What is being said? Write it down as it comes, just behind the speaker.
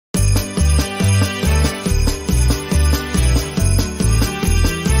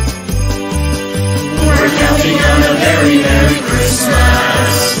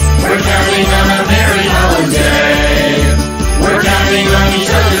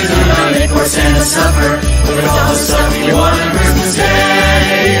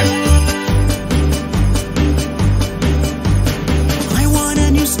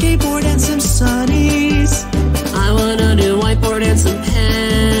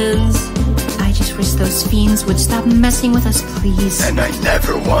those fiends would stop messing with us, please. And I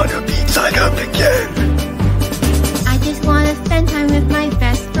never wanna be tied up again. I just wanna spend time with my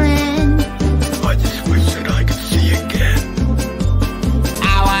best friend. I just wish that I could see again.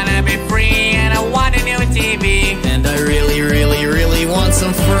 I wanna be free and I want a new TV. And I really, really, really want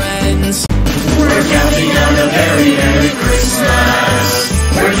some friends. We're counting on a very Merry Christmas.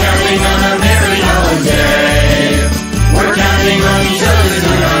 We're counting on a merry holiday. We're counting on each other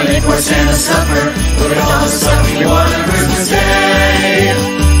tonight for Santa's supper, with all the stuff we want on Christmas Day.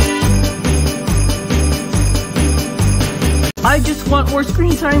 I just want more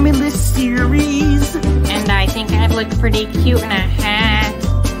screen time in this series. And I think I'd look pretty cute in a hat.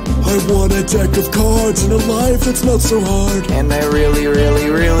 I want a deck of cards and a life that's not so hard. And I really, really,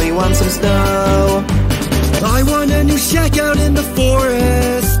 really want some snow. I want a new shack out in the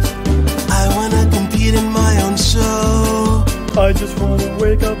forest. I wanna compete in my own show. I just wanna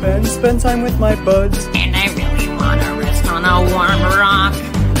wake up and spend time with my buds. And I really wanna rest on a warm rock.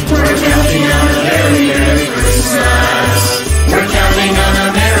 We're counting on a very Merry Christmas. We're counting on a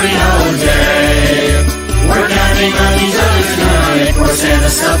merry holiday. We're counting on each other tonight for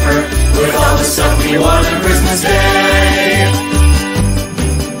Santa's supper, with all the stuff we want on Christmas Day.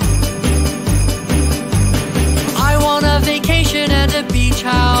 I want a vacation at the beach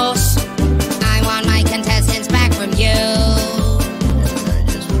house. I want my contestants back from you. I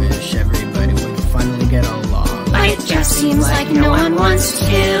just wish everybody would finally get along. But it just seems like no one wants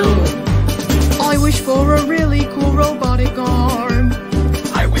to. I wish for a really cool robotic arm.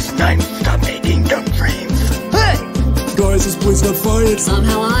 I wish 9 would stop making dumb dreams. Guys, this place not fight.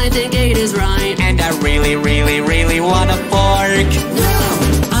 Somehow I think 8 is right. And I really, really, really want a fork.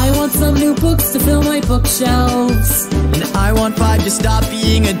 I want some new books to fill my bookshelves. And I want 5 to stop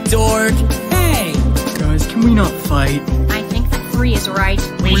being a dork. Hey! Guys, can we not fight? I think that 3 is right.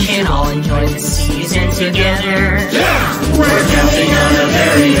 We should all enjoy the season together. Yeah! We're counting on a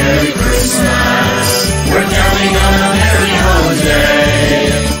very Merry Christmas. We're counting on a merry holiday.